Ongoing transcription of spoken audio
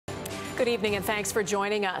Good evening and thanks for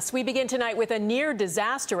joining us. We begin tonight with a near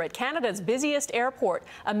disaster at Canada's busiest airport.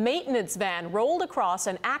 A maintenance van rolled across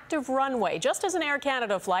an active runway just as an Air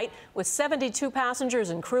Canada flight with 72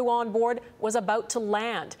 passengers and crew on board was about to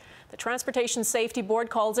land. The Transportation Safety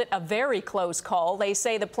Board calls it a very close call. They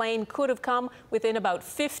say the plane could have come within about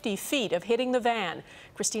 50 feet of hitting the van.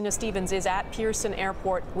 Christina Stevens is at Pearson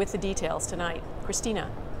Airport with the details tonight.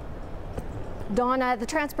 Christina. Donna, the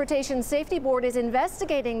Transportation Safety Board is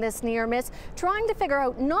investigating this near miss, trying to figure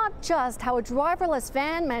out not just how a driverless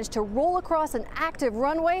van managed to roll across an active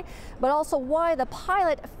runway, but also why the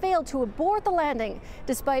pilot failed to abort the landing,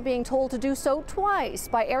 despite being told to do so twice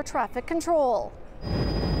by air traffic control.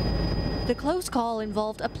 The close call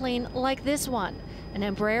involved a plane like this one, an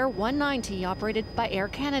Embraer 190 operated by Air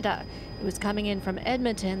Canada. It was coming in from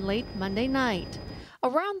Edmonton late Monday night.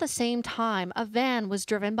 Around the same time, a van was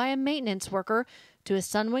driven by a maintenance worker to a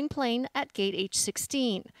Sunwing plane at gate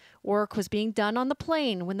H16. Work was being done on the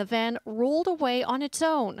plane when the van rolled away on its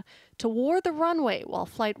own toward the runway while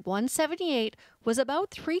Flight 178 was about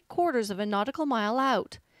 3/4 of a nautical mile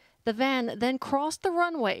out. The van then crossed the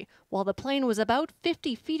runway while the plane was about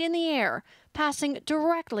 50 feet in the air, passing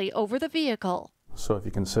directly over the vehicle. So if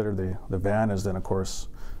you consider the van is then, of course,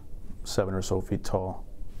 7 or so feet tall,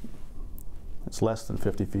 it's less than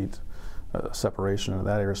 50 feet separation at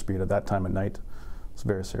that airspeed at that time of night. It's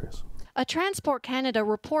very serious. A Transport Canada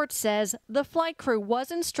report says the flight crew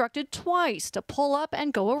was instructed twice to pull up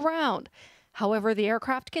and go around. However, the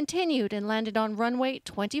aircraft continued and landed on runway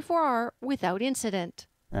 24R without incident.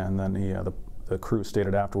 And then the crew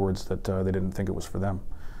stated afterwards that they didn't think it was for them,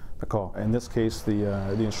 the call. In this case,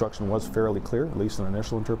 the instruction was fairly clear, at least in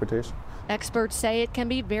initial interpretation. Experts say it can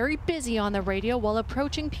be very busy on the radio while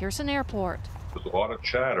approaching Pearson Airport. There's a lot of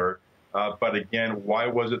chatter, but again, why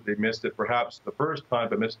was it they missed it perhaps the first time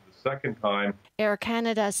but missed it the second time? Air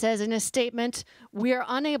Canada says in a statement, "We are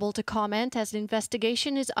unable to comment as an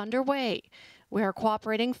investigation is underway. We are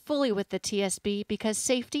cooperating fully with the TSB because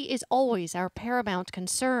safety is always our paramount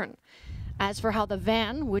concern." As for how the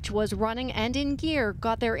van, which was running and in gear,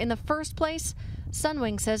 got there in the first place,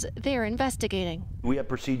 Sunwing says they're investigating. We have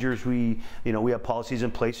procedures, we have policies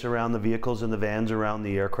in place around the vehicles and the vans around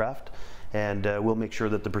the aircraft, and we'll make sure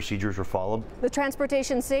that the procedures are followed. The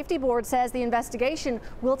Transportation Safety Board says the investigation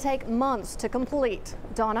will take months to complete.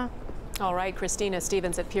 Donna? All right, Christina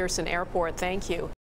Stevens at Pearson Airport, thank you.